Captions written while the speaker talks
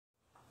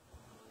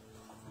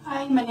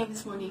my name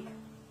is Monique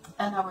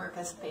and I work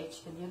as a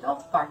page in the adult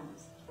department.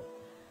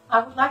 I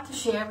would like to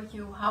share with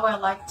you how I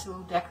like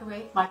to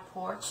decorate my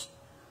porch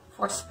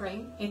for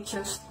spring in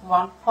just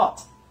one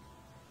pot.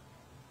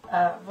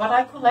 What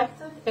I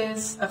collected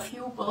is a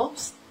few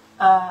bulbs.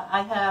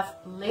 I have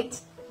late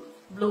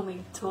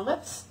blooming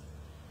tulips,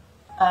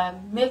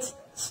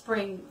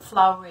 mid-spring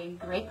flowering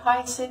grape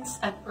hyacinths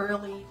and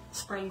early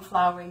spring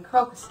flowering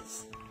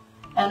crocuses.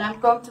 And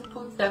I'm going to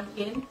put them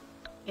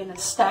in a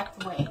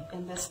stacked way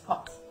in this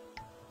pot.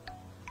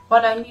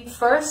 What I need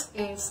first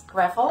is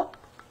gravel,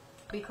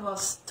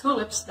 because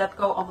tulips that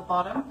go on the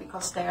bottom,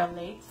 because they are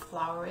late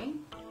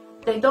flowering,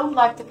 they don't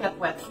like to get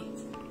wet feet.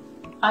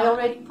 I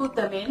already put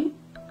them in,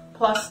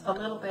 plus a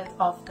little bit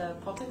of the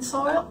potting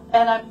soil,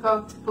 and I'm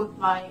going to put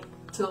my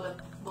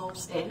tulip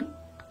bulbs in.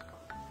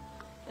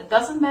 It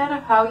doesn't matter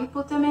how you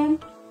put them in.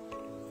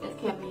 It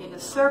can be in a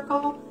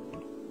circle.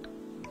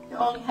 You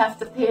only have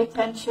to pay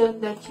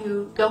attention that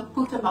you don't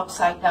put them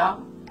upside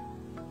down.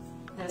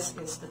 This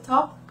is the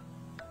top.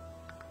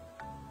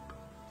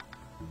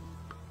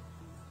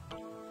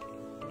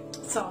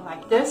 So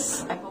like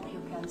this, I hope you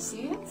can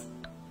see it.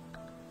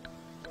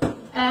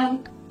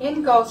 And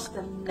in goes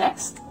the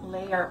next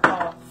layer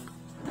of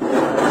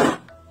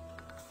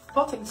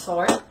potting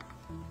soil.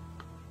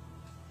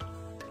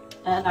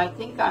 And I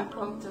think I'm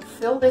going to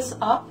fill this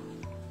up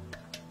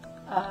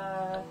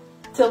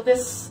till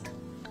this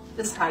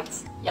height,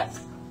 yes.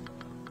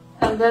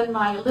 And then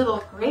my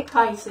little grape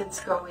hyacinths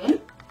go in.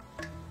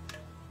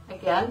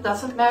 Again,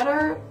 doesn't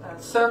matter,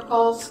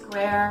 circle,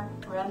 square,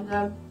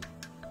 random.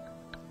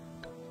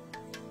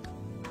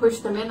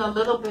 Push them in a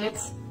little bit.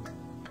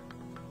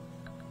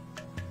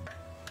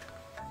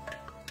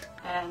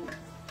 And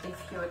if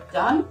you're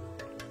done,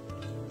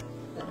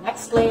 the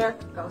next layer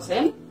goes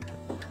in.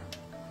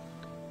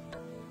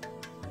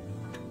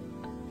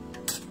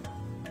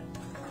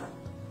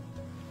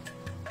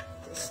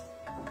 Just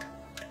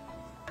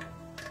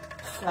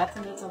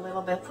flatten it a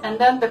little bit. And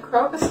then the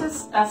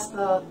crocuses as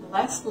the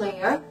last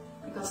layer,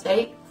 because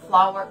they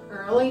flower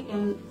early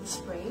in the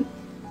spring,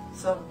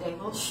 so they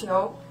will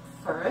show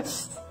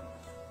first.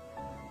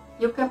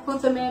 You can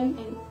put them in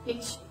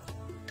each,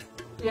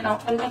 in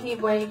any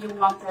way you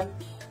want them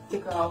to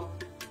go.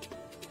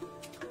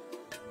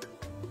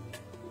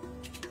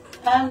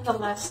 And the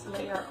last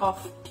layer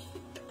of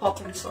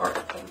potting soil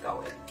can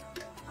go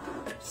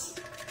in. Oops,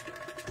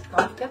 it's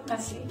going to get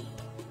messy.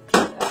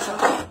 That's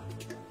okay.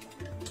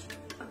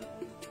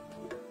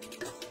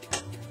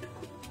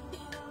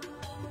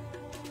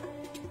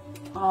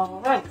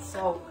 Alright,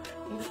 so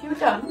if you're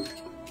done,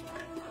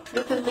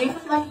 you can leave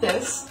it like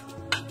this,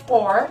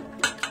 or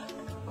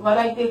what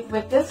I did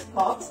with this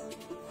pot,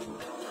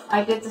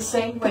 I did the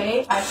same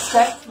way. I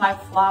stacked my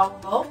flower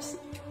bulbs,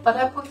 but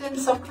I put in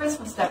some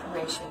Christmas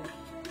decoration,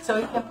 so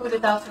you can put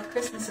it out for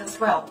Christmas as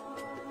well.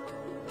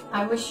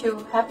 I wish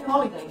you happy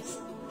holidays.